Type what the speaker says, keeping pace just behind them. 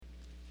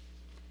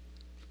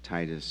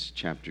Titus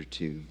chapter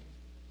 2.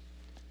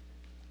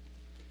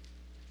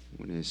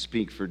 I want to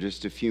speak for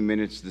just a few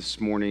minutes this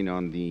morning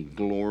on the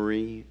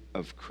glory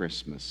of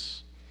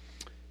Christmas.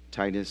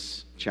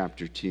 Titus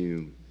chapter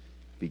 2,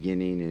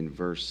 beginning in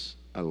verse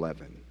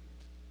 11.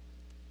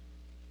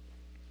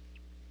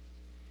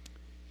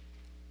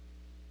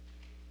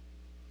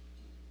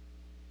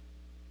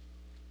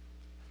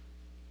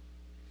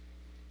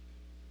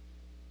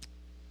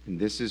 And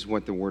this is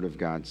what the Word of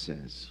God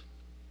says.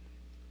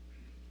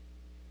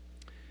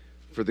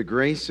 For the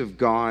grace of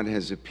God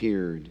has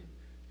appeared,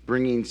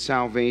 bringing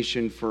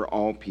salvation for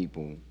all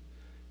people,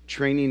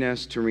 training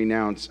us to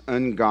renounce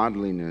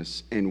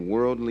ungodliness and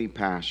worldly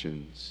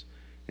passions,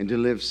 and to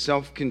live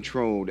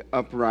self-controlled,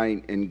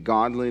 upright, and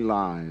godly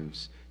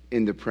lives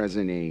in the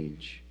present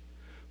age,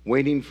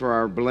 waiting for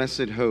our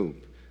blessed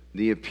hope,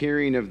 the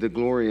appearing of the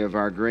glory of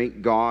our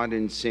great God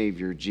and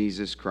Savior,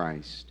 Jesus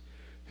Christ,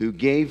 who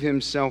gave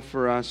himself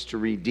for us to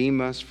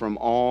redeem us from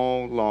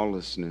all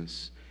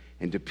lawlessness,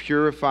 and to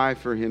purify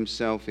for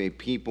himself a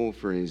people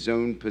for his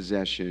own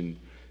possession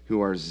who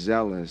are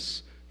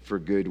zealous for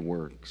good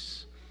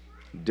works.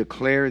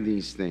 Declare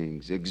these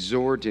things,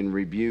 exhort and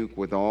rebuke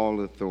with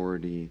all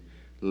authority.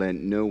 Let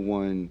no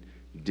one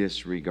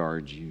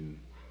disregard you.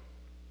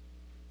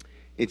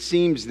 It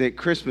seems that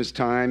Christmas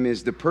time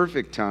is the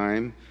perfect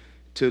time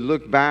to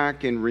look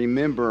back and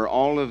remember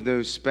all of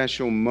those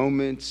special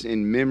moments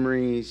and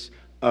memories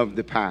of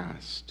the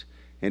past.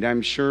 And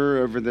I'm sure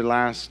over the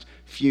last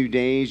few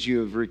days you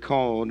have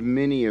recalled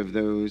many of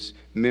those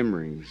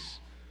memories.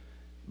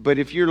 But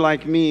if you're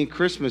like me,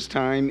 Christmas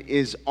time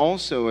is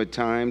also a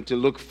time to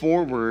look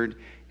forward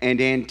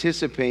and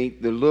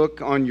anticipate the look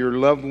on your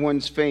loved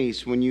one's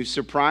face when you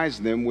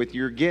surprise them with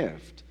your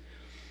gift.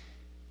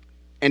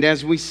 And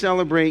as we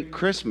celebrate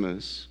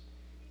Christmas,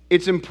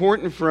 it's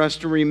important for us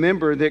to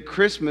remember that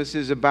Christmas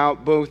is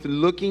about both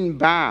looking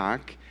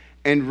back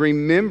and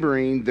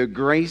remembering the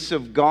grace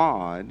of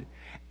God,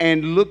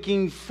 and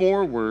looking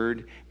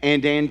forward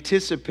and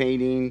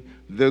anticipating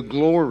the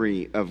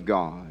glory of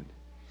God.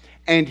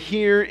 And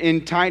here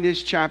in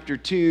Titus chapter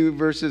 2,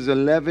 verses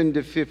 11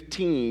 to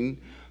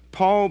 15,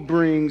 Paul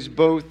brings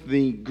both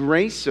the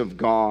grace of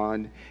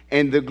God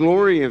and the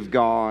glory of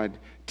God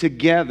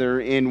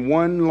together in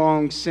one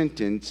long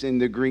sentence in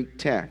the Greek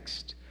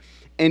text.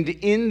 And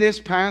in this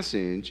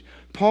passage,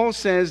 Paul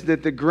says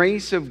that the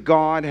grace of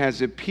God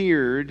has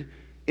appeared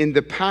in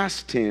the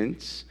past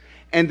tense,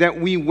 and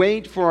that we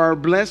wait for our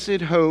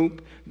blessed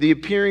hope, the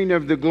appearing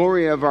of the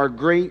glory of our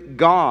great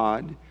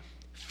God,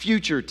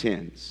 future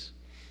tense.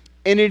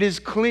 And it is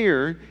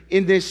clear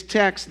in this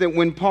text that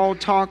when Paul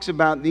talks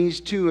about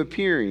these two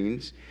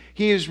appearings,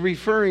 he is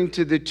referring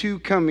to the two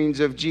comings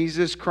of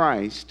Jesus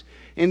Christ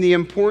and the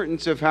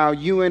importance of how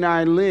you and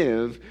I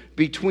live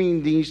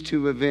between these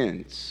two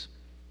events.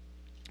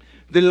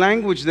 The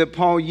language that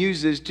Paul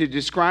uses to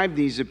describe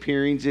these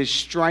appearings is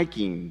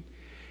striking.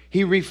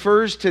 He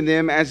refers to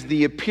them as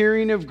the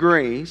appearing of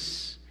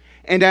grace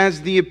and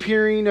as the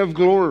appearing of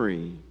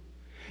glory.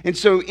 And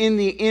so in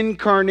the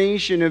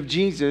incarnation of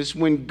Jesus,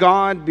 when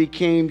God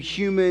became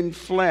human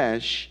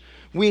flesh,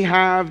 we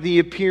have the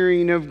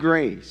appearing of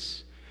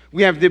grace.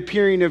 We have the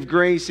appearing of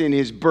grace in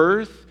his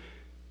birth,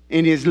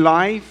 in his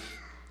life,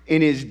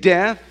 in his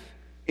death,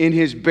 in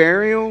his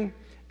burial,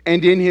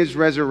 and in his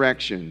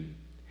resurrection.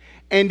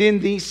 And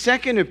in the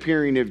second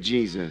appearing of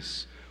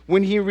Jesus,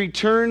 when he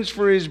returns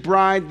for his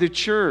bride, the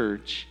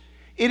church,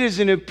 it is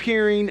an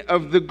appearing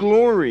of the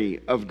glory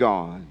of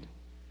God.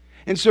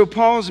 And so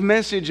Paul's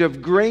message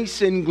of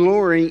grace and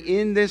glory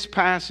in this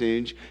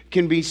passage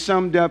can be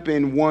summed up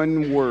in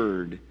one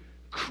word: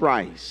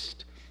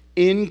 Christ.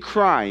 In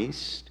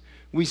Christ,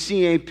 we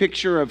see a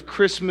picture of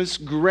Christmas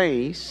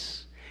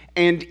grace,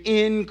 and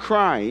in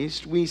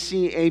Christ, we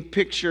see a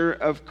picture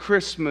of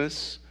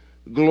Christmas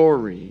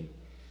glory.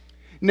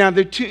 Now,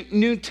 the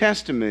New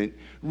Testament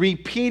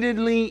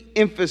repeatedly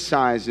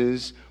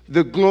emphasizes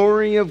the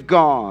glory of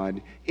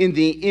God in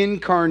the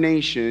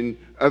incarnation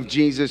of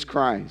Jesus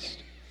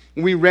Christ.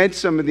 We read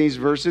some of these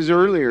verses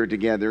earlier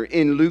together.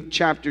 In Luke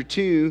chapter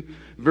 2,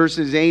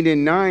 verses 8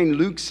 and 9,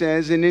 Luke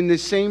says, "And in the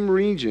same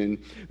region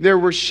there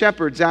were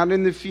shepherds out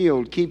in the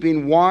field,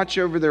 keeping watch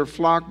over their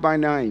flock by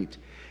night.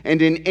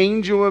 And an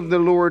angel of the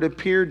Lord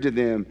appeared to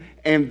them,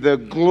 and the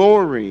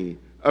glory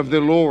of the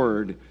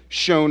Lord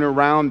shone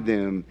around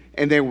them,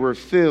 and they were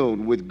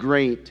filled with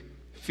great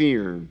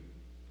fear."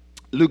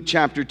 Luke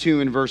chapter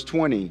 2 and verse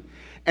 20.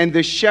 "And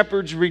the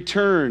shepherds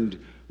returned,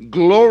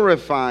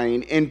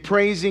 glorifying and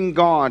praising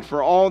God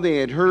for all they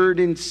had heard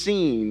and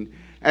seen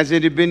as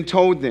it had been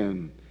told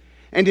them."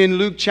 And in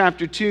Luke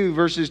chapter 2,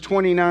 verses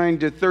 29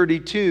 to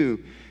 32,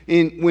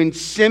 when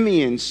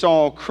Simeon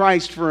saw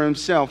Christ for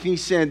himself, he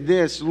said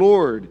this,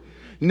 "Lord,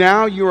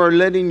 now you are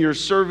letting your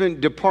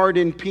servant depart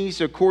in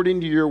peace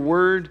according to your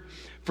word.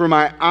 For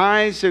my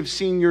eyes have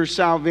seen your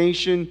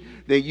salvation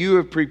that you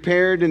have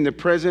prepared in the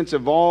presence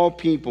of all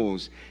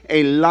peoples,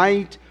 a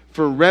light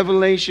for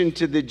revelation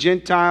to the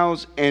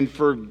Gentiles and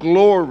for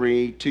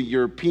glory to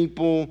your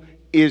people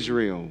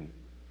Israel."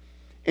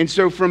 And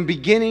so from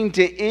beginning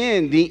to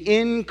end, the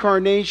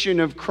incarnation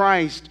of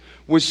Christ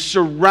was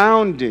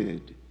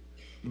surrounded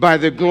by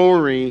the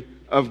glory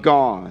of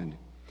God.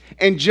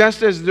 And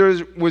just as there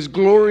was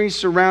glory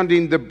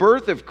surrounding the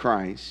birth of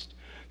Christ,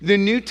 the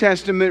New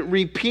Testament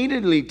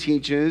repeatedly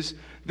teaches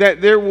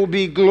that there will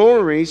be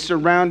glory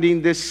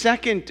surrounding the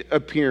second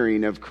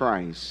appearing of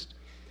Christ.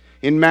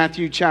 In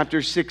Matthew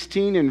chapter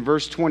 16 and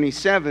verse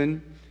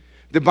 27,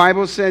 the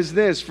Bible says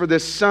this, "For the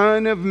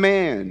Son of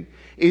Man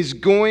is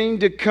going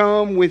to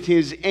come with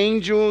his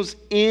angels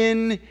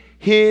in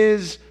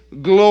his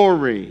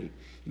glory,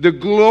 the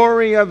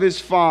glory of his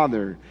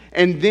Father,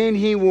 and then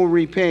he will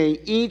repay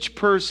each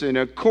person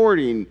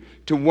according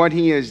to what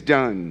he has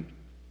done."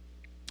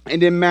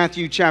 And in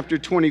Matthew chapter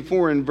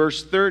 24 and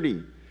verse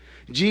 30,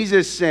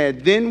 Jesus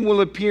said, "Then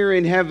will appear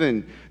in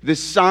heaven the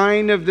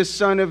sign of the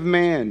Son of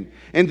Man,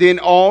 and then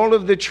all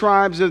of the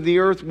tribes of the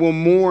earth will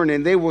mourn,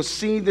 and they will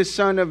see the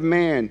Son of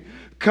Man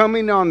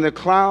coming on the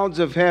clouds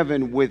of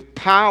heaven with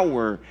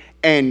power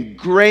and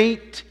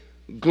great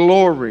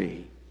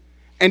glory."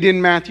 And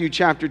in Matthew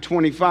chapter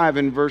 25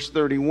 and verse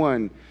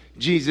 31,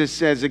 Jesus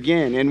says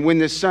again, "And when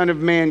the Son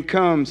of Man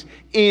comes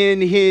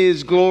in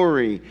his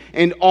glory,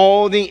 and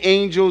all the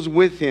angels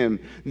with him,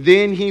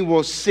 then he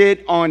will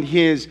sit on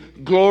his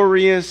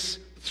glorious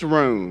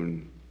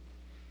throne."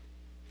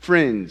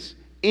 Friends,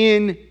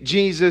 in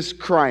Jesus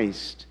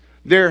Christ,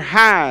 there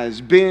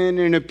has been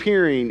an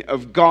appearing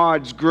of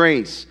God's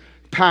grace,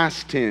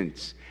 past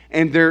tense,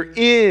 and there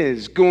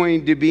is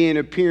going to be an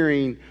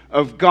appearing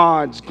of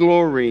God's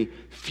glory,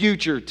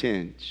 future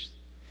tense.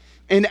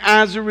 And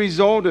as a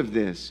result of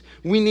this,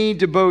 we need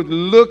to both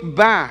look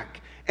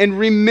back and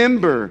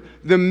remember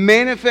the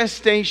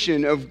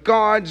manifestation of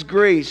God's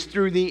grace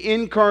through the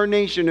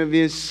incarnation of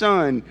his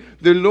Son,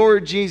 the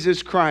Lord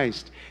Jesus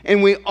Christ.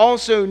 And we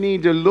also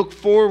need to look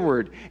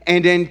forward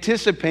and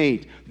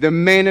anticipate the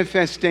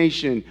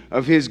manifestation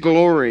of his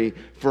glory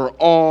for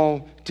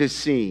all to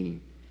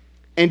see.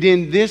 And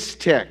in this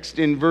text,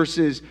 in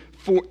verses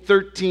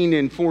 13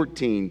 and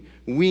 14,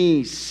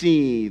 we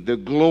see the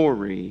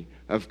glory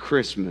of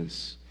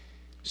Christmas.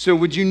 So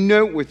would you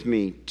note with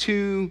me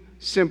two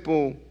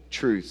simple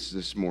truths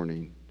this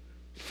morning?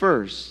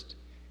 First,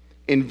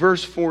 in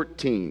verse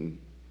 14,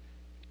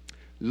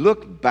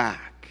 look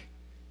back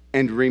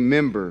and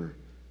remember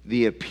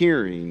the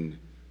appearing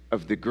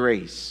of the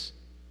grace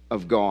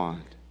of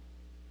God.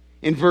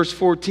 In verse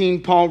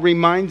 14, Paul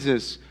reminds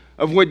us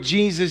of what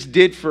Jesus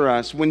did for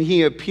us when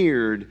he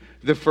appeared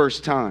the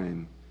first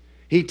time.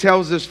 He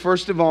tells us,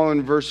 first of all,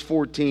 in verse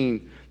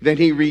 14, that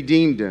he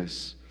redeemed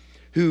us,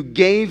 who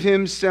gave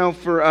himself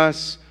for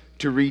us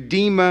to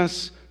redeem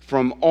us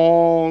from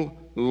all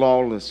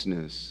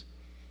lawlessness.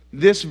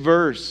 This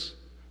verse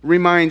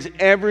reminds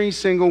every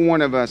single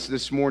one of us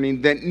this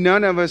morning that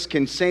none of us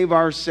can save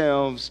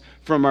ourselves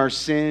from our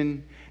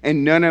sin,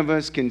 and none of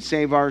us can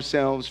save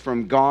ourselves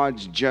from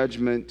God's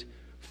judgment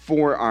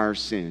for our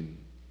sin.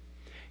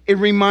 It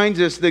reminds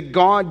us that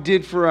God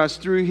did for us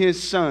through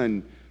his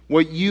Son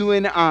what you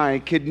and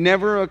I could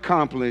never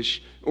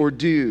accomplish or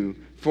do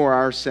for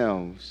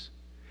ourselves.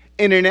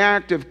 In an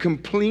act of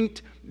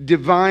complete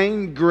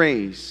divine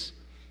grace,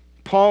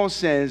 Paul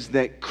says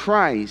that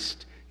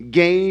Christ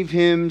gave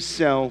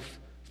himself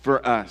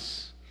for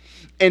us.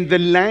 And the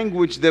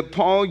language that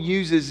Paul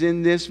uses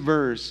in this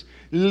verse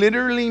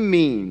literally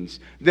means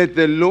that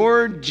the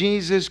Lord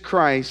Jesus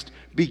Christ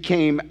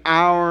became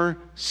our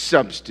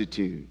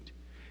substitute.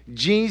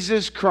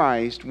 Jesus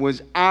Christ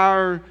was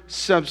our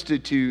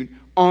substitute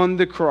on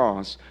the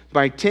cross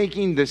by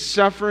taking the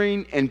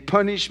suffering and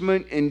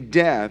punishment and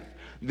death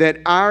that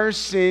our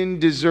sin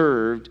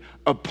deserved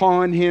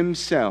upon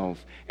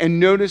himself. And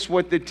notice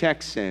what the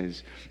text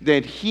says,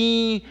 that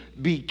he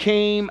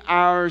became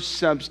our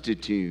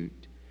substitute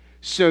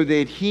so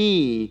that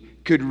he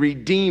could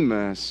redeem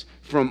us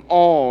from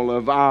all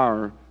of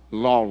our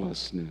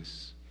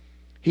lawlessness.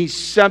 He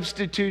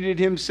substituted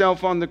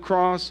himself on the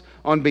cross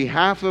on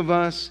behalf of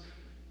us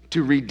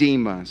to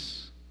redeem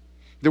us.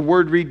 The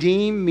word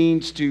redeem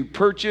means to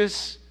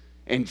purchase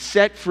and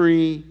set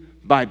free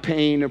by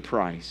paying a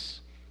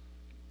price.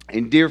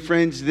 And dear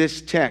friends,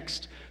 this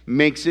text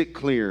makes it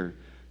clear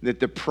that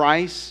the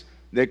price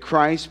that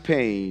Christ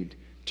paid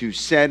to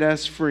set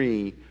us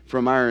free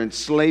from our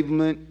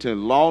enslavement to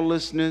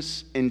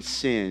lawlessness and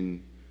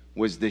sin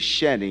was the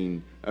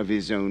shedding of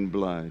his own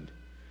blood.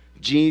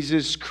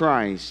 Jesus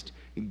Christ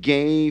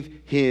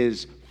gave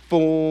his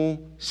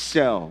full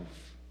self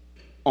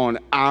on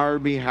our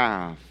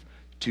behalf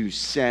to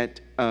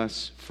set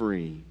us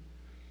free.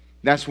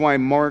 That's why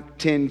Mark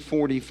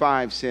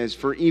 10:45 says,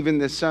 "For even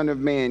the Son of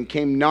Man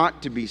came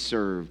not to be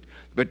served,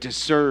 but to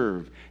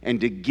serve and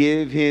to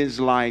give his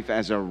life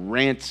as a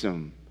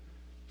ransom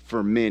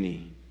for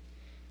many."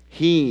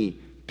 He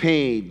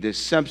paid the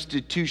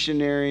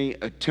substitutionary,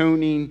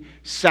 atoning,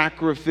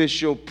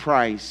 sacrificial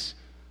price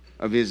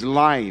of his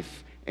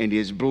life and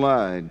his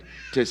blood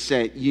to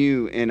set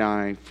you and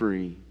I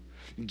free.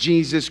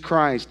 Jesus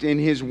Christ in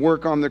his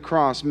work on the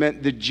cross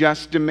met the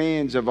just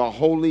demands of a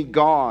holy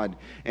God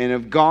and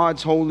of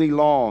God's holy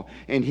law,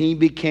 and he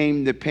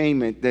became the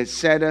payment that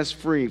set us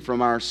free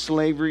from our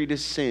slavery to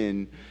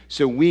sin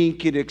so we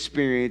could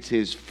experience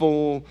his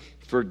full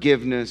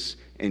forgiveness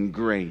and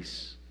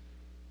grace.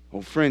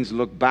 Oh, friends,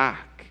 look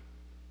back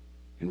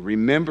and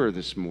remember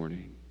this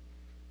morning.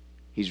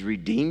 He's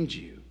redeemed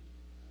you.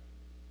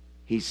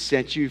 He's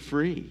set you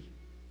free.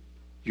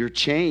 Your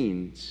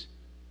chains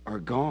are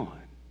gone.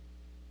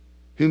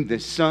 Whom the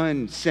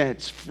Son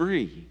sets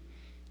free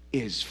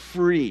is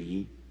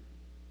free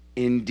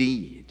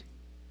indeed.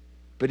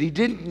 But he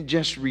didn't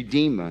just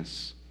redeem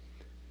us.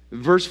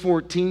 Verse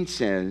 14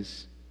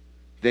 says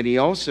that he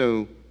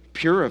also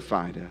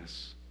purified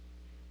us.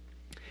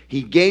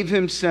 He gave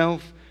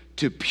himself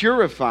to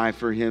purify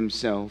for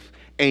himself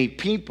a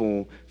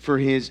people for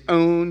his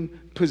own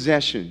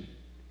possession.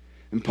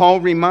 And Paul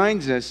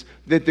reminds us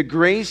that the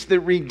grace that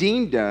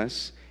redeemed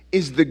us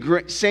is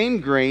the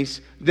same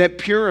grace that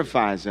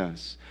purifies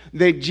us.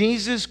 That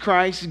Jesus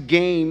Christ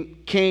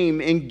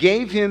came and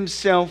gave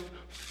himself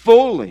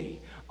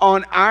fully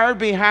on our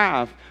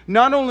behalf,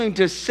 not only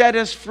to set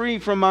us free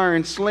from our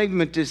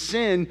enslavement to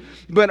sin,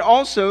 but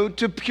also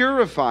to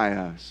purify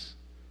us.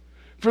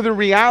 For the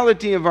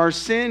reality of our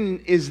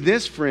sin is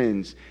this,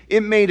 friends: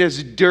 it made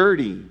us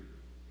dirty,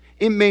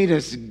 it made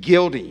us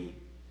guilty,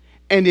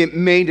 and it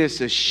made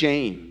us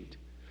ashamed.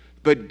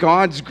 But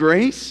God's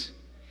grace,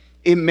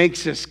 it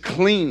makes us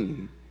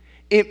clean,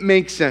 it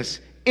makes us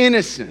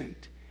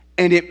innocent,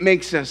 and it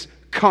makes us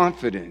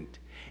confident.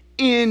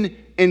 In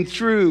and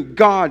through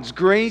God's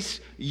grace,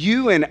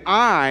 you and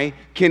I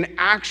can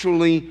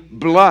actually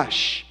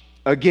blush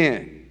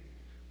again.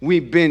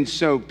 We've been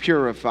so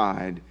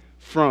purified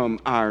from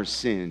our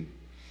sin.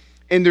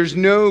 And there's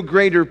no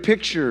greater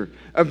picture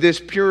of this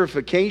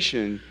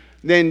purification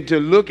than to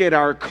look at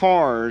our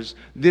cars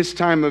this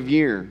time of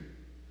year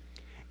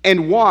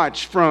and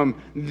watch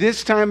from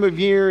this time of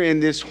year in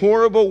this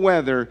horrible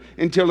weather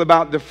until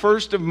about the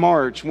 1st of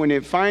March, when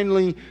it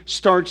finally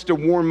starts to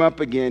warm up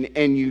again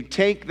and you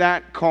take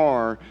that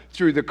car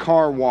through the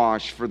car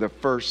wash for the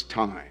first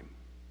time.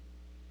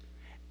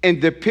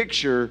 And the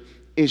picture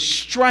is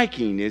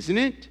striking, isn't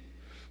it?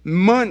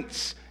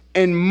 Months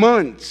and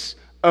months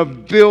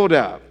of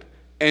buildup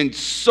and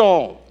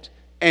salt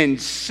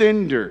and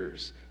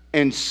cinders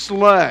and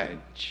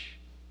sludge,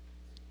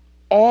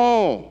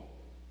 all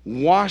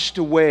washed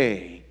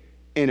away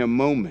in a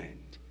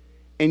moment.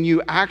 And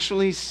you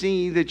actually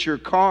see that your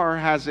car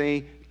has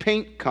a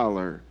paint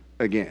color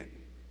again.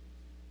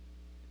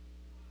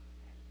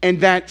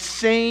 And that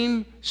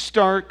same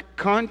stark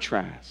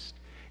contrast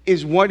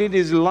is what it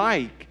is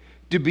like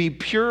to be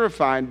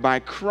purified by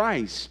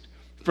Christ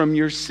from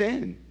your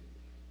sin.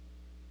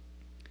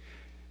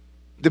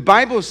 The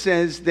Bible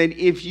says that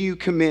if you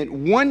commit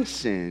one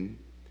sin,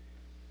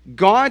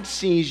 God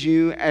sees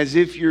you as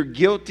if you're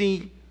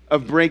guilty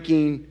of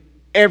breaking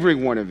every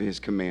one of his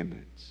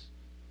commandments.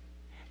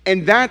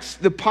 And that's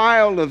the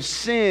pile of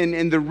sin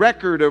and the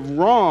record of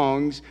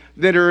wrongs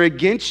that are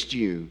against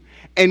you.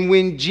 And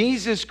when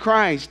Jesus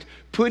Christ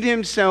put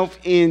himself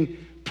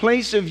in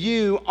place of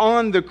you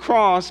on the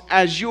cross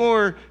as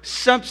your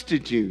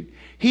substitute,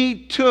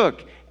 he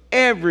took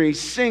every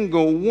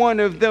single one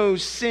of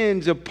those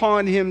sins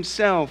upon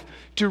himself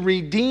to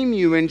redeem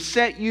you and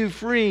set you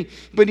free.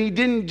 But he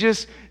didn't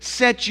just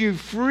set you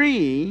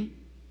free,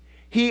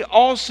 he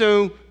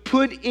also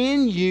put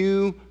in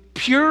you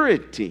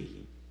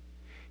purity.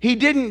 He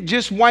didn't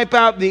just wipe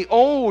out the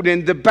old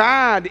and the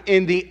bad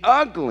and the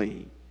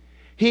ugly.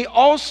 He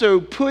also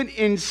put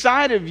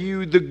inside of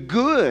you the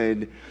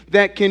good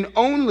that can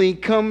only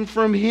come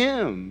from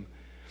him.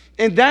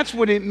 And that's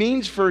what it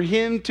means for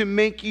him to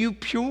make you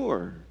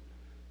pure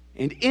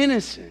and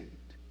innocent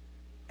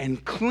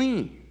and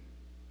clean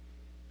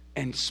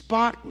and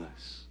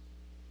spotless.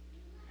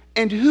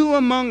 And who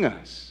among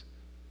us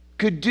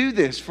could do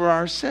this for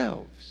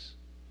ourselves?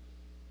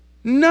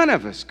 None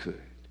of us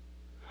could.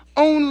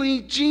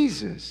 Only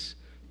Jesus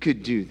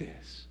could do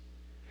this.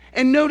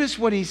 And notice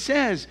what he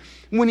says.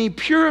 When he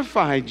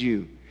purified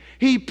you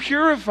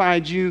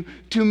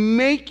to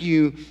make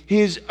you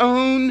his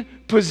own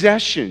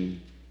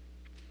possession.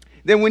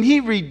 That when he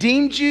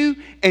redeemed you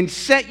and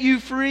set you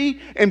free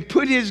and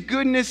put his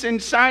goodness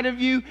inside of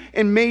you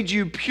and made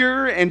you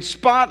pure and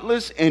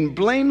spotless and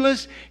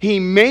blameless, he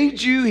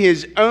made you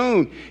his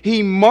own.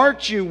 He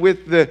marked you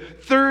with the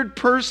third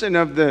person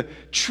of the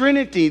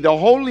Trinity, the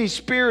Holy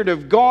Spirit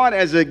of God,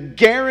 as a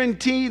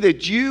guarantee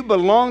that you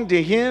belong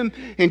to him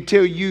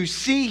until you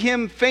see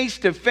him face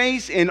to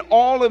face in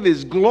all of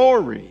his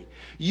glory.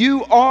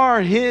 You are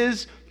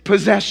his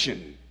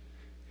possession,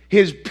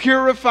 his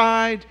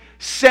purified,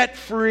 set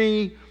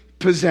free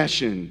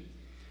possession.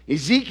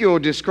 Ezekiel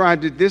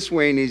described it this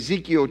way in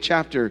Ezekiel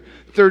chapter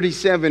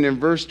 37 and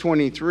verse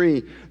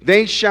 23.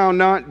 They shall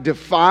not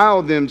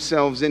defile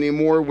themselves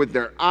anymore with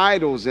their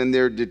idols and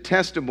their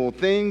detestable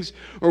things,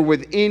 or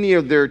with any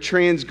of their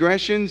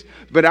transgressions,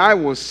 but I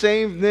will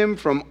save them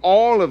from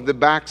all of the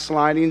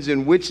backslidings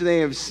in which they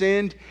have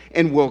sinned,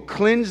 and will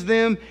cleanse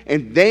them,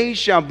 and they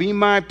shall be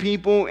my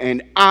people,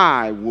 and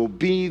I will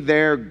be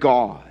their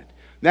God.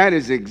 That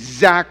is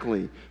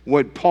exactly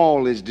what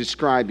Paul is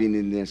describing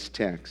in this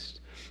text.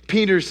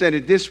 Peter said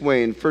it this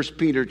way in 1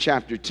 Peter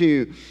chapter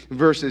 2,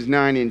 verses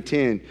 9 and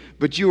 10.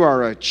 But you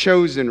are a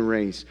chosen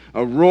race,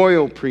 a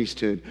royal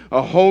priesthood,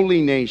 a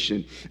holy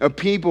nation, a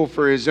people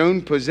for his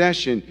own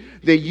possession,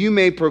 that you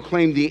may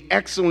proclaim the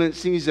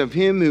excellencies of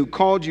him who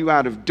called you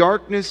out of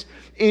darkness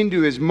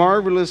into his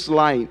marvelous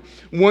light.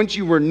 Once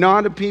you were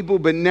not a people,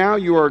 but now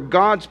you are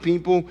God's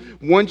people.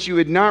 Once you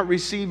had not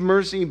received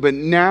mercy, but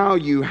now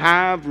you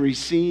have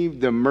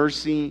received the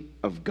mercy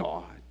of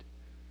God.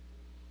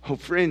 Oh,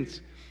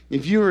 friends,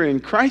 if you are in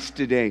Christ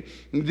today,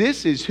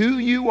 this is who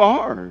you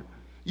are.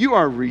 You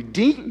are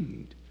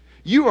redeemed.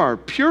 You are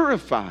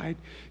purified.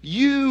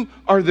 You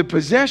are the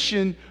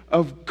possession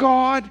of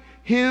God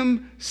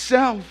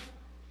himself.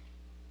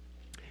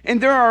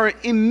 And there are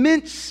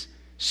immense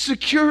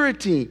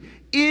security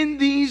in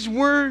these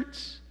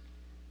words.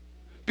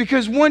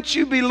 Because once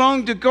you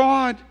belong to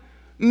God,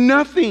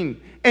 nothing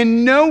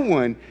and no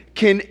one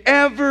can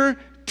ever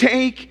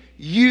take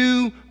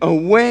you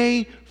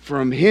away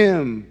from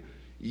him.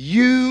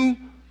 You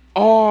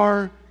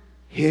are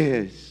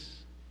his.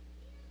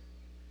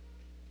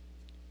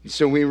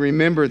 So we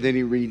remember that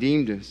he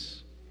redeemed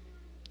us.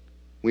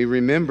 We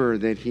remember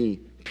that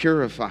he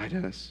purified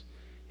us.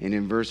 And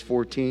in verse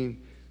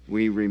 14,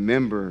 we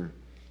remember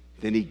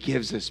that he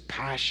gives us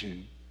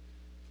passion.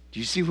 Do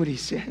you see what he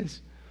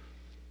says?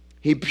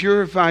 He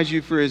purifies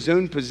you for his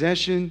own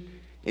possession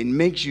and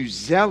makes you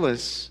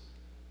zealous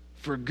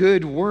for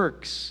good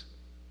works.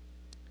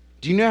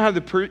 Do you know how the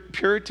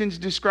Puritans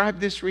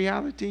described this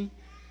reality?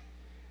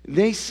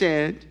 They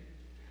said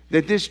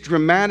that this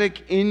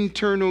dramatic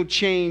internal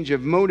change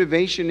of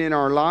motivation in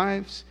our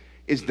lives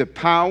is the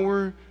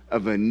power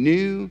of a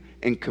new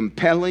and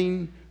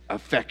compelling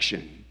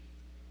affection.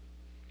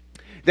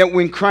 That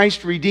when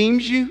Christ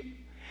redeems you,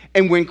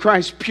 and when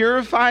Christ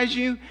purifies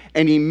you,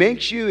 and he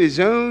makes you his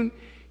own,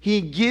 he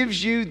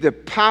gives you the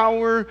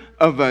power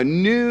of a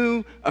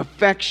new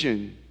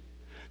affection.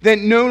 That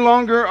no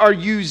longer are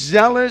you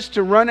zealous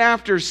to run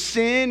after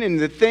sin and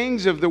the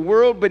things of the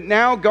world, but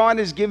now God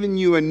has given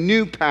you a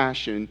new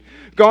passion.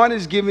 God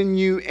has given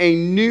you a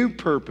new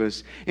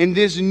purpose. And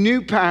this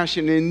new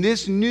passion and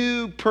this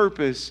new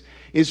purpose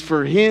is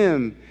for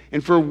him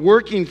and for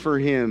working for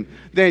him.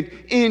 That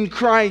in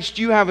Christ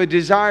you have a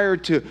desire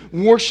to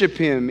worship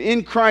him.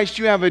 In Christ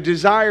you have a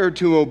desire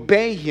to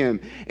obey him.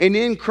 And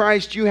in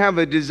Christ you have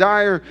a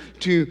desire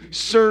to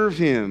serve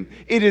him.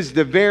 It is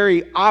the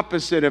very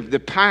opposite of the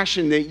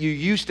passion that you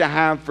used to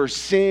have for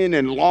sin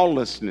and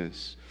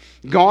lawlessness.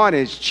 God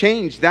has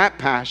changed that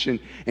passion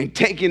and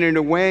taken it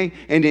away.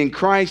 And in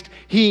Christ,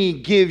 he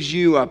gives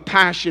you a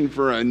passion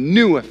for a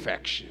new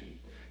affection.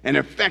 An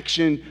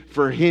affection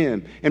for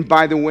him. And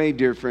by the way,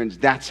 dear friends,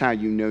 that's how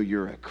you know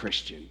you're a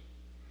Christian.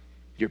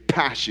 Your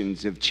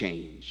passions have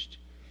changed.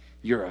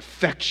 Your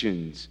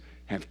affections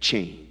have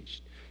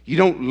changed. You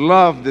don't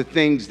love the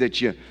things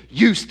that you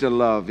used to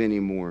love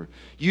anymore.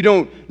 You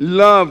don't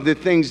love the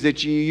things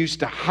that you used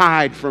to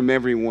hide from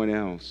everyone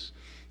else.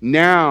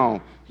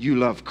 Now you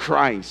love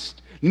Christ.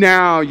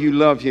 Now you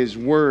love his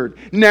word.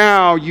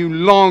 Now you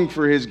long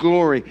for his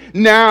glory.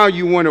 Now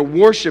you want to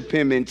worship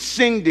him and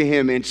sing to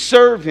him and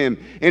serve him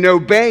and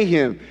obey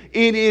him.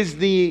 It is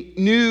the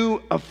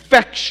new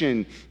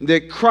affection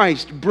that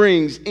Christ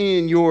brings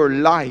in your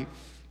life.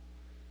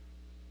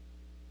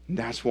 And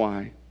that's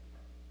why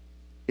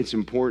it's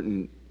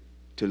important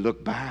to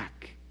look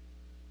back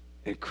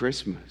at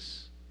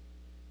Christmas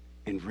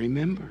and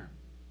remember.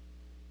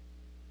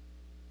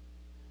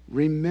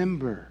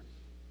 Remember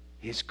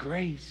his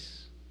grace.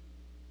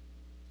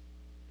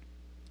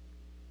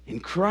 In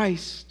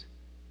Christ,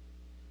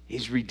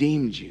 he's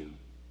redeemed you.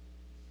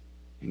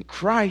 In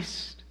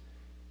Christ,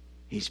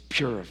 he's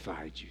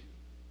purified you.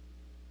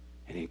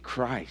 And in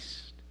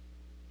Christ,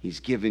 he's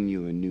given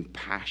you a new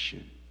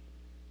passion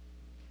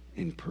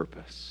and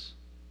purpose.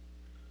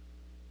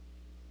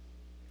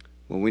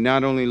 Well, we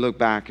not only look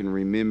back and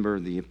remember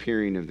the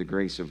appearing of the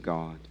grace of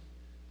God.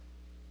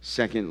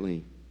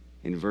 Secondly,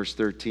 in verse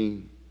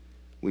 13,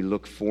 we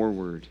look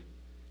forward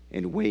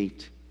and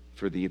wait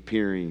for the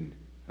appearing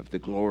of the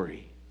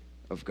glory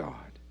of God.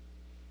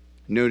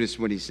 Notice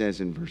what he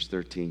says in verse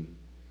 13.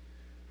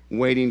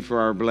 Waiting for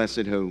our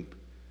blessed hope,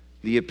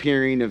 the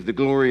appearing of the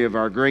glory of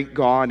our great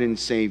God and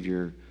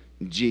Savior,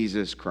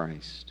 Jesus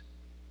Christ.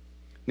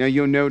 Now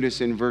you'll notice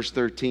in verse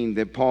 13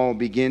 that Paul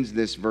begins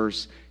this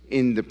verse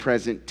in the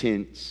present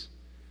tense.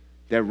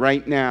 That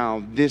right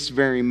now, this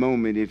very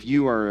moment, if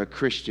you are a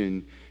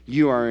Christian,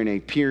 you are in a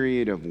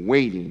period of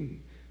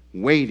waiting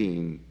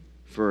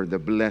for the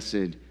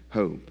blessed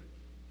hope.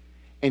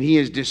 And he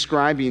is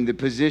describing the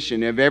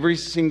position of every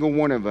single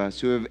one of us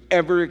who have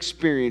ever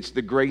experienced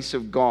the grace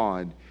of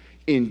God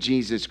in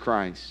Jesus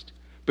Christ.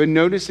 But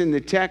notice in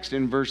the text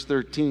in verse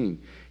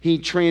 13, he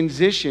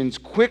transitions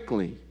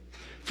quickly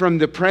from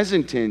the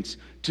present tense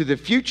to the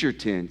future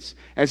tense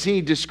as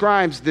he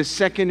describes the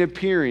second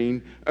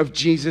appearing of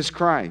Jesus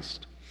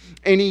Christ.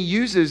 And he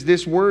uses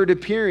this word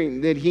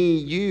appearing that he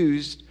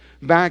used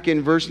back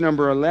in verse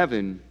number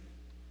 11.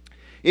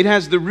 It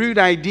has the root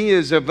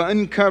ideas of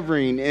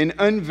uncovering and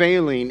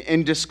unveiling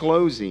and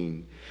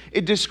disclosing.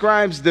 It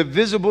describes the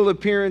visible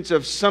appearance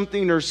of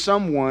something or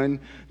someone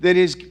that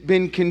has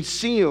been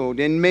concealed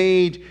and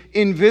made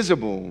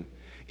invisible.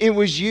 It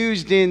was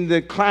used in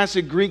the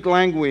classic Greek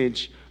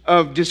language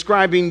of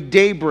describing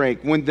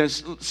daybreak when the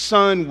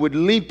sun would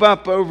leap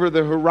up over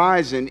the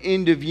horizon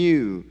into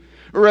view,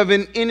 or of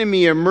an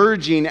enemy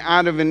emerging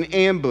out of an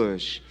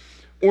ambush,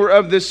 or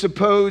of the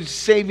supposed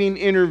saving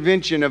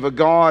intervention of a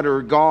god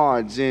or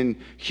gods in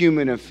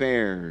human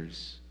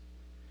affairs.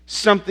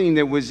 Something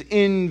that was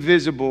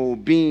invisible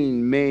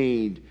being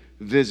made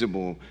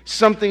visible.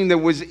 Something that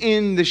was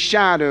in the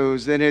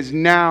shadows that has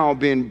now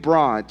been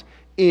brought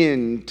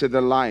into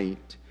the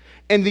light.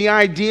 And the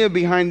idea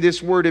behind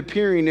this word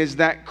appearing is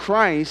that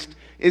Christ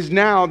is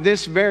now,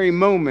 this very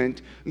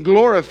moment,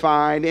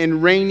 glorified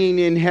and reigning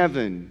in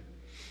heaven.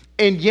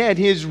 And yet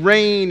his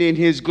reign and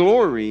his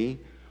glory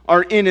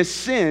are in a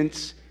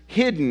sense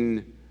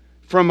hidden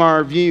from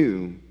our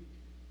view.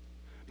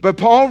 But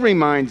Paul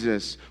reminds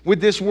us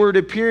with this word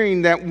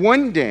appearing that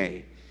one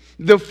day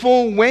the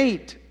full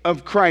weight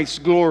of Christ's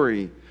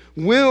glory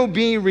will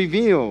be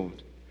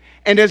revealed.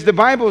 And as the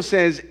Bible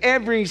says,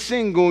 every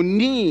single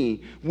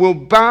knee will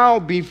bow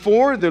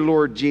before the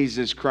Lord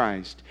Jesus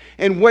Christ.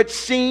 And what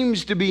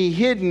seems to be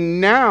hidden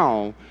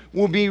now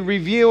will be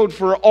revealed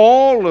for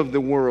all of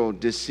the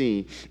world to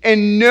see.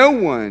 And no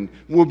one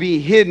will be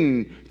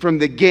hidden from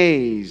the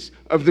gaze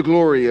of the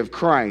glory of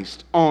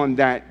Christ on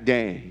that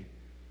day.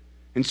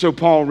 And so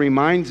Paul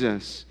reminds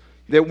us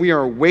that we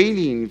are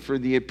waiting for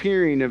the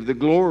appearing of the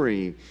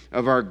glory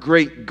of our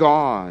great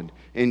God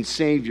and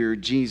Savior,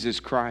 Jesus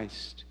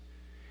Christ.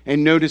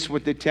 And notice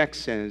what the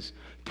text says.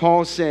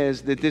 Paul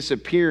says that this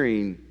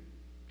appearing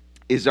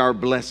is our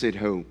blessed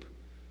hope.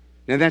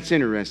 Now that's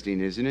interesting,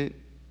 isn't it?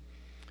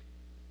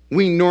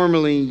 We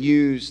normally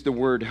use the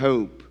word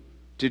hope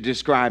to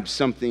describe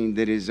something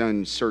that is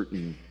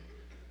uncertain.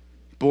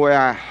 Boy,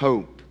 I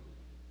hope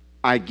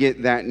I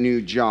get that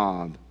new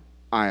job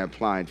I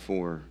applied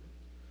for.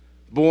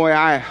 Boy,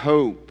 I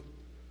hope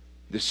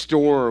the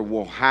store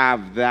will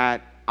have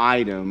that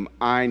item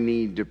I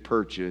need to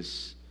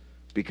purchase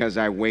because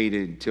I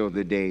waited till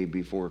the day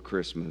before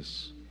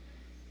Christmas.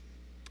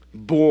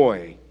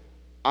 Boy,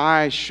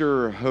 I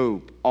sure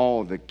hope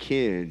all the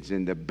kids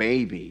and the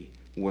baby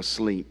will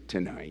sleep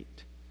tonight.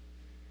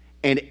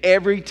 And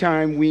every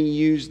time we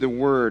use the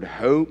word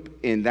hope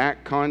in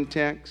that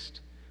context,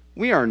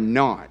 we are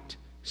not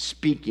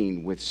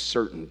speaking with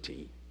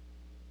certainty.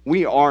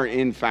 We are,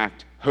 in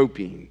fact,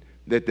 hoping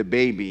that the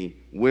baby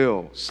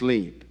will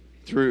sleep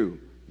through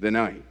the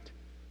night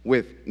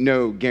with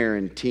no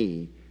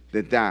guarantee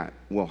that that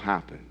will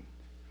happen.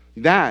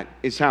 That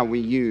is how we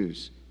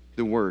use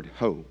the word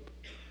hope.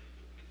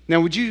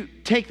 Now, would you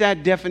take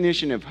that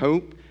definition of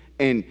hope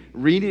and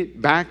read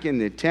it back in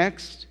the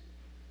text?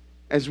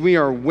 As we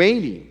are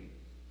waiting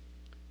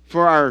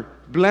for our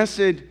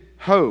blessed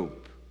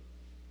hope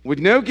with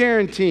no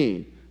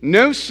guarantee,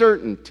 no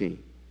certainty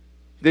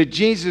that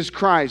Jesus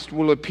Christ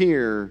will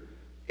appear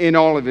in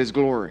all of his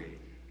glory.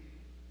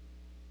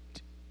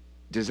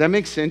 Does that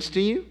make sense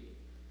to you?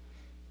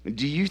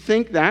 Do you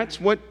think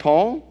that's what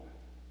Paul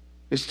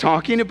is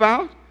talking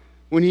about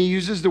when he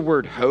uses the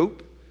word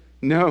hope?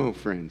 No,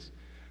 friends.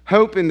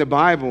 Hope in the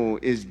Bible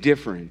is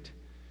different.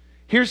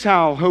 Here's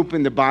how hope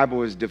in the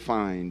Bible is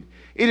defined.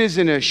 It is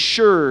an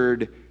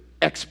assured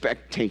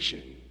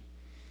expectation.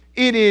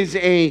 It is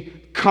a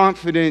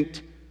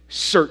confident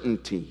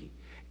certainty.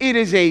 It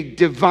is a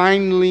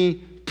divinely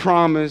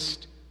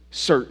promised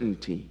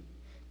certainty.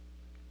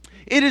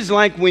 It is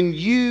like when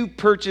you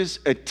purchase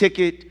a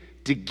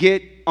ticket to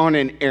get on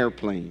an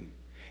airplane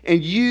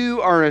and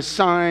you are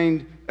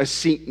assigned a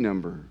seat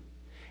number.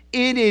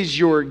 It is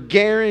your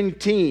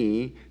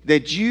guarantee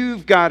that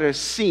you've got a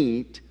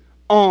seat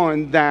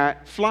on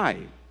that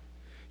flight.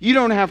 You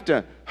don't have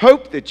to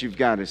hope that you've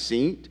got a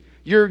seat.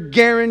 You're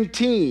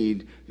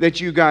guaranteed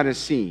that you got a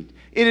seat.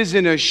 It is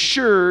an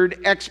assured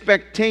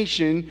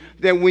expectation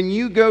that when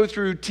you go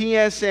through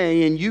TSA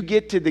and you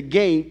get to the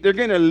gate, they're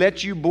going to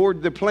let you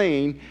board the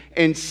plane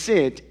and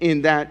sit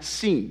in that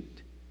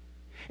seat.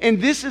 And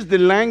this is the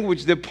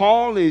language that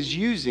Paul is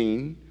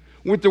using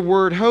with the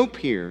word hope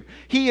here.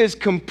 He is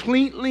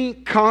completely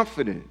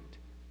confident.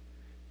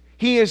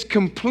 He is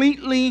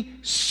completely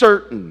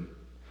certain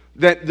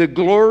that the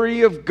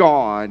glory of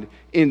God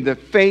in the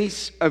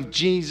face of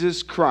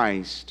Jesus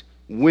Christ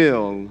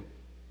will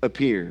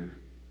appear.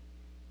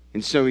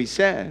 And so he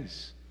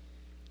says,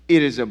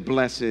 it is a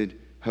blessed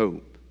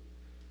hope.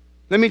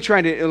 Let me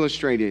try to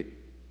illustrate it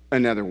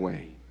another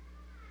way.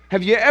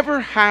 Have you ever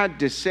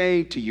had to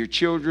say to your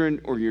children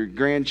or your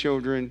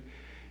grandchildren,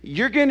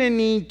 you're going to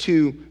need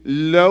to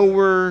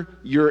lower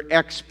your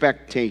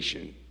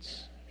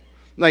expectations?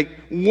 Like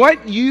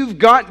what you've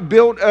got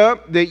built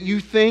up that you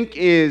think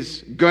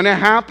is going to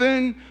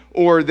happen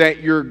or that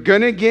you're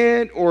going to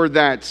get or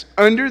that's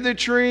under the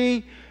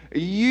tree,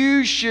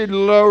 you should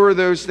lower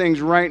those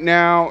things right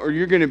now or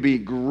you're going to be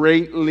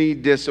greatly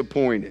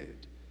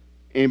disappointed.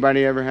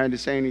 Anybody ever had to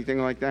say anything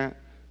like that?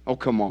 Oh,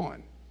 come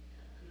on.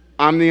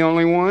 I'm the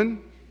only one?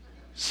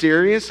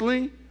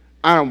 Seriously?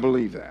 I don't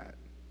believe that.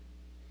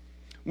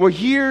 Well,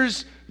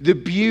 here's the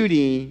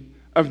beauty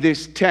of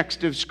this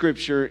text of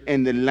Scripture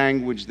and the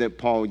language that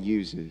Paul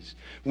uses.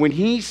 When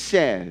he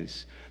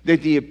says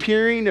that the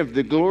appearing of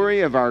the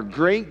glory of our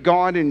great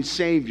God and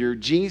Savior,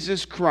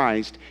 Jesus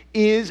Christ,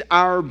 is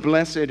our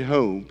blessed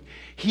hope,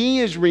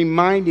 he is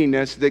reminding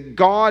us that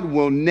God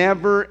will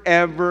never,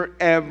 ever,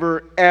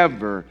 ever,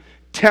 ever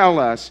tell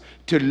us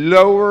to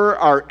lower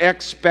our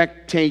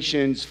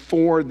expectations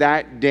for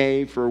that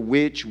day for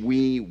which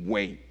we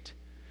wait.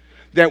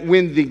 That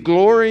when the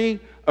glory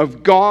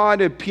of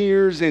God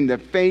appears in the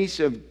face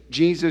of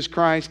Jesus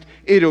Christ,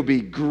 it'll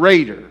be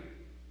greater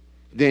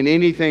than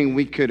anything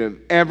we could have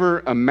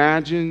ever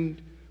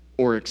imagined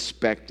or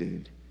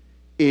expected.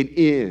 It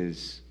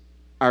is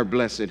our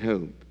blessed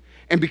hope.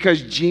 And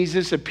because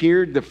Jesus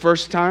appeared the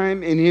first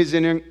time in his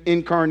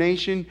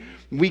incarnation,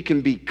 we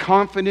can be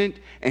confident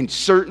and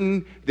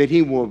certain that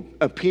he will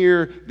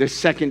appear the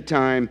second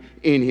time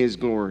in his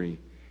glory.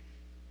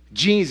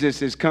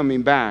 Jesus is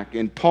coming back,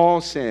 and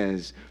Paul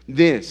says,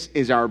 this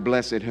is our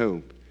blessed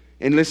hope.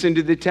 And listen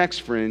to the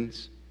text,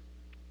 friends.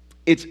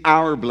 It's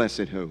our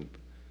blessed hope.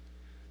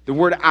 The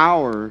word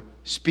our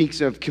speaks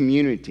of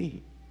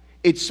community.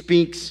 It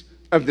speaks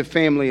of the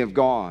family of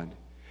God.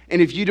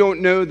 And if you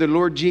don't know the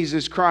Lord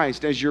Jesus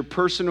Christ as your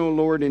personal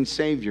Lord and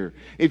Savior,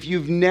 if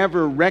you've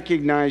never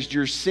recognized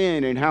your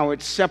sin and how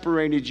it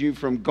separated you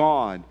from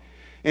God,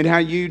 and how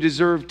you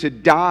deserve to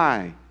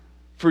die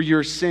for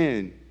your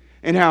sin,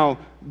 and how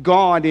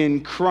God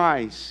in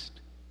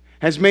Christ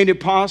has made it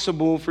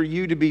possible for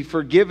you to be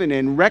forgiven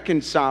and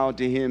reconciled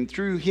to him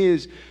through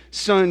his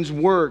Son's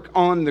work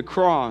on the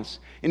cross.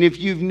 And if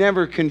you've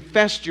never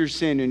confessed your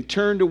sin and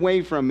turned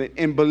away from it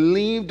and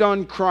believed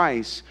on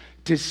Christ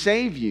to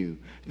save you,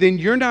 then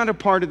you're not a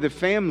part of the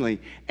family,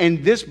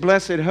 and this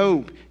blessed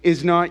hope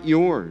is not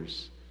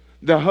yours.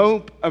 The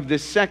hope of the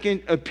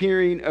second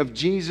appearing of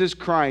Jesus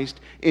Christ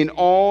in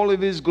all of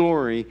his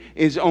glory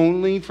is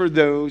only for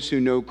those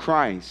who know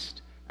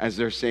Christ as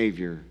their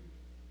Savior.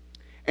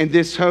 And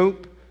this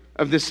hope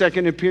of the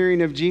second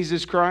appearing of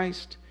Jesus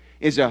Christ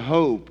is a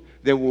hope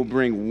that will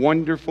bring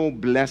wonderful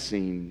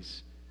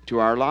blessings to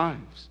our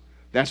lives.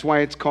 That's why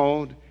it's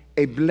called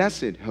a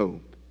blessed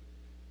hope.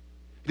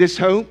 This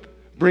hope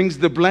brings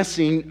the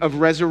blessing of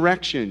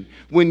resurrection,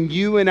 when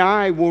you and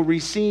I will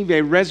receive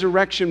a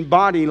resurrection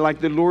body like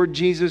the Lord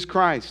Jesus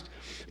Christ.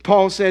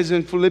 Paul says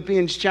in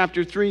Philippians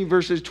chapter 3,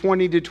 verses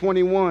 20 to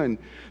 21,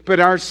 but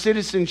our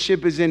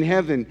citizenship is in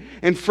heaven,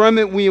 and from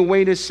it we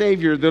await a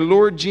Savior, the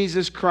Lord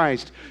Jesus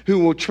Christ, who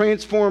will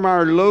transform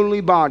our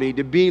lowly body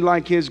to be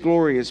like his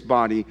glorious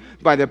body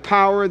by the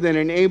power that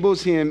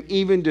enables him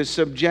even to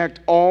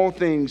subject all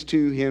things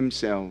to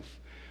himself.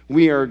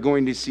 We are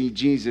going to see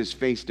Jesus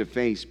face to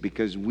face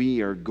because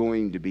we are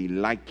going to be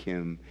like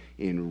him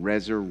in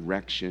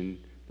resurrection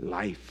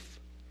life.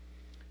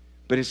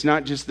 But it's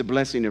not just the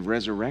blessing of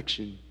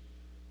resurrection.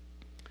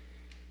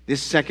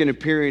 This second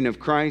appearing of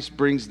Christ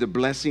brings the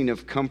blessing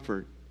of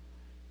comfort.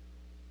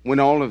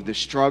 When all of the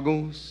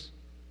struggles,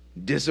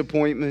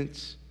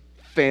 disappointments,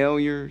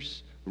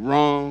 failures,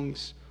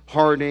 wrongs,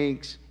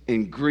 heartaches,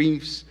 and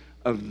griefs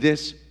of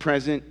this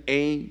present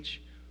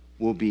age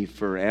will be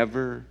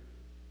forever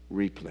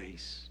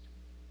replaced.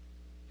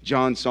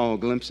 John saw a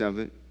glimpse of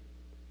it.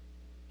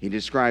 He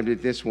described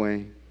it this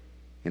way,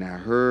 and I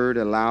heard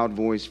a loud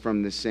voice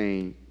from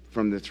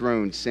the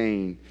throne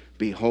saying,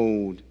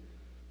 behold,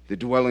 the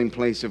dwelling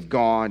place of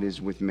God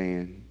is with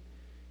man,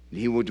 and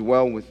he will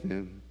dwell with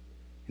them,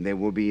 and they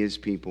will be his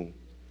people,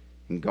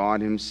 and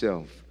God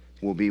himself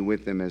will be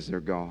with them as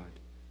their God.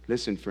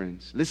 Listen,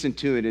 friends, listen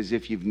to it as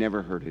if you've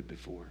never heard it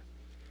before.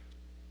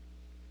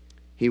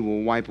 He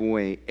will wipe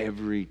away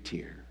every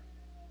tear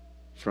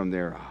from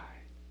their eye,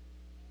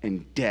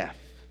 and death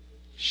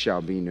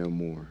shall be no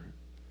more.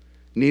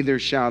 Neither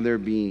shall there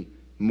be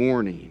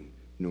mourning,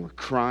 nor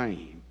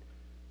crying,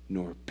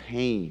 nor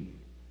pain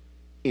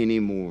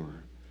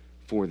anymore,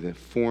 for the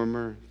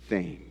former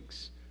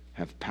things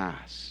have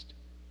passed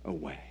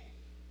away.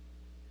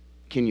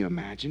 Can you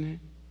imagine it?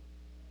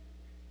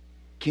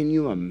 Can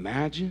you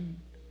imagine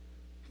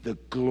the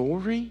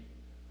glory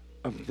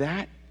of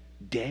that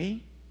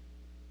day?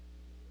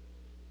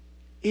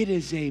 It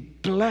is a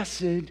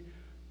blessed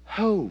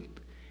hope.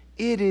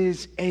 It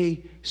is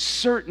a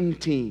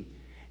certainty,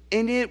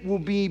 and it will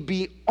be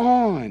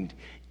beyond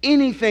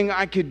anything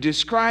I could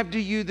describe to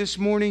you this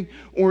morning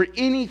or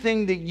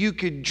anything that you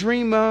could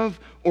dream of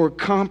or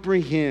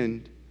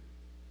comprehend.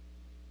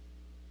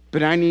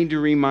 But I need to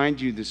remind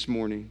you this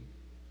morning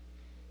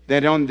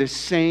that on the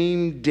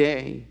same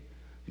day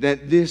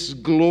that this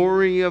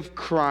glory of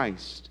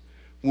Christ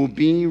will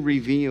be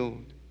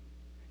revealed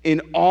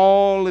in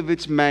all of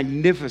its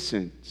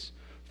magnificence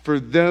for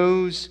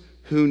those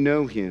who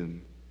know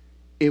him,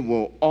 it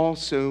will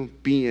also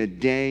be a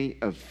day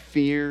of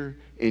fear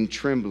and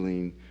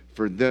trembling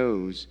for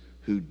those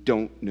who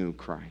don't know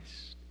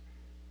Christ.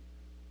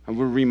 I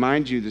will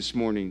remind you this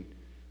morning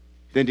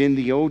that in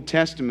the Old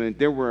Testament,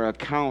 there were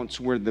accounts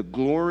where the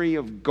glory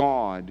of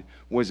God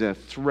was a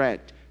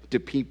threat to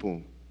people.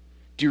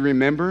 Do you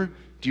remember?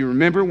 Do you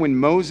remember when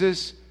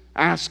Moses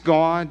asked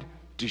God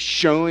to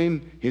show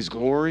him his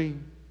glory?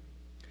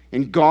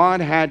 And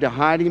God had to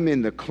hide him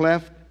in the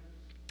cleft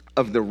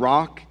of the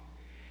rock.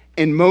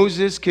 And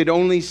Moses could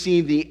only see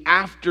the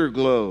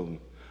afterglow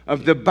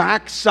of the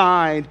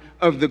backside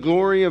of the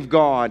glory of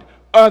God.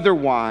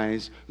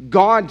 Otherwise,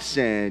 God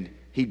said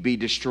he'd be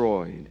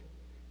destroyed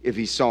if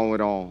he saw it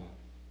all.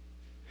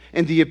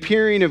 And the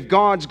appearing of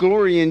God's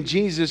glory in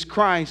Jesus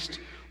Christ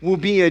will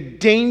be a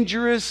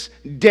dangerous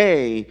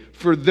day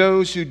for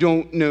those who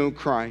don't know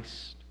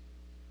Christ.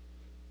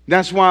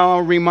 That's why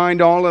I'll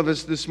remind all of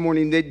us this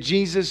morning that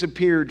Jesus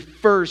appeared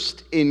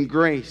first in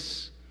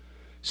grace,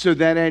 so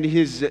that at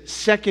his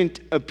second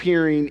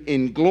appearing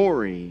in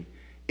glory,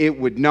 it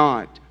would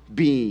not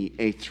be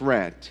a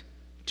threat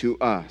to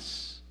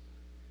us.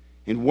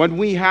 And what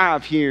we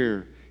have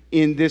here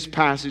in this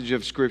passage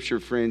of Scripture,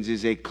 friends,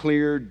 is a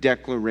clear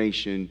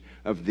declaration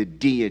of the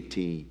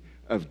deity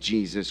of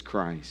Jesus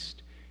Christ.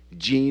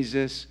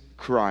 Jesus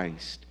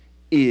Christ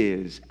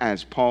is,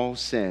 as Paul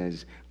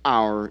says,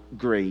 our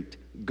great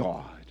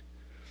God.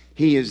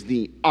 He is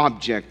the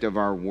object of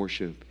our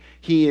worship.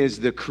 He is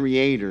the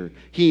creator.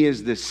 He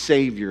is the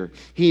savior.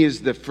 He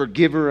is the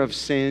forgiver of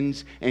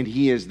sins, and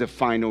he is the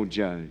final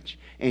judge.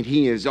 And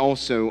he is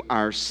also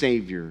our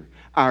savior,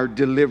 our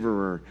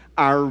deliverer,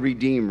 our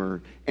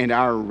redeemer, and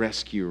our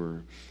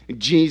rescuer.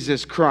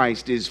 Jesus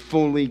Christ is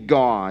fully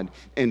God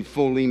and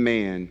fully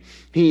man.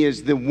 He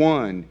is the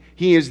one,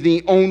 he is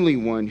the only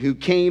one who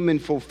came in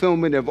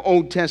fulfillment of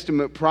Old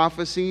Testament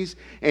prophecies,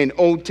 and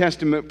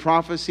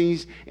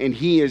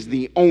he is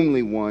the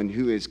only one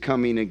who is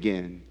coming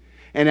again.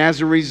 And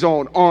as a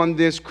result, on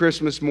this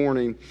Christmas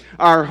morning,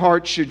 our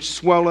hearts should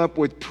swell up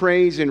with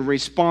praise in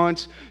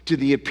response to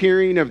the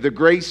appearing of the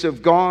grace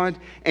of God,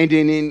 and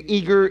in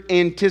eager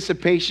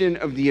anticipation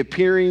of the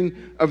appearing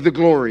of the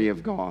glory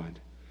of God.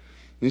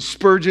 And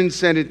Spurgeon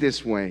said it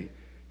this way: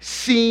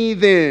 "See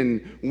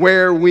then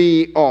where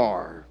we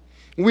are.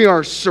 We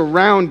are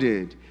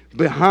surrounded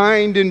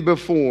behind and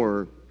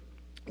before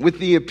with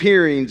the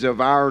appearings of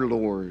our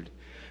Lord.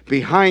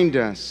 Behind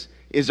us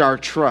is our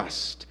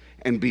trust,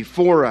 and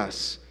before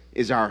us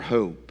is our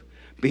hope.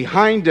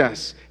 Behind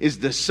us is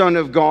the Son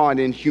of God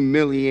in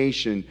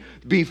humiliation.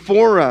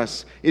 Before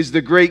us is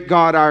the great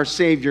God, our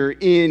Savior,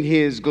 in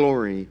his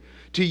glory."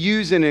 To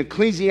use an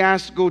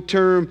ecclesiastical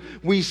term,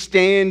 we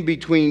stand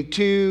between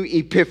two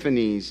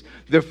epiphanies.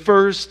 The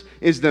first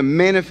is the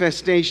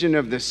manifestation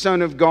of the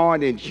Son of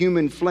God in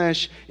human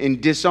flesh,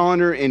 in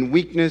dishonor and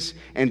weakness.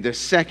 And the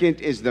second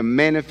is the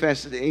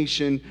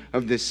manifestation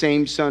of the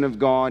same Son of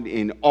God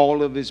in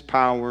all of his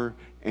power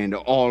and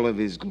all of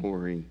his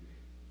glory.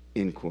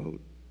 End quote.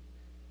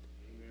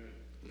 Amen.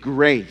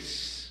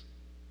 Grace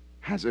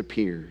has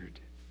appeared,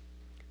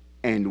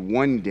 and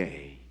one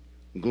day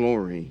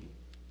glory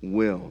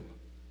will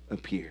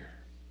appear.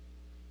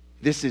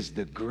 This is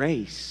the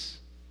grace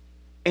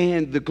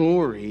and the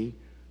glory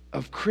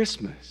of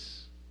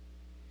Christmas.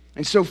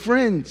 And so,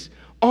 friends,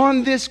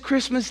 on this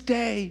Christmas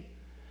day,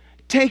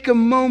 take a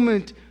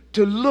moment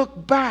to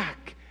look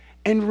back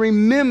and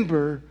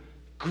remember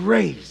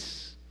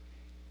grace.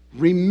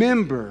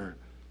 Remember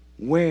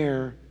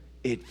where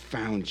it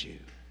found you.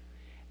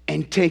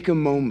 And take a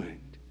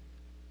moment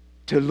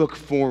to look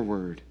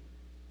forward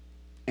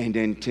and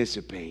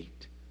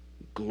anticipate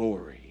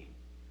glory,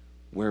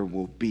 where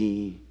we'll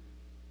be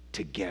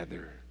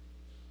together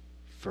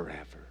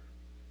forever.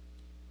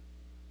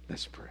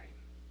 Let's pray.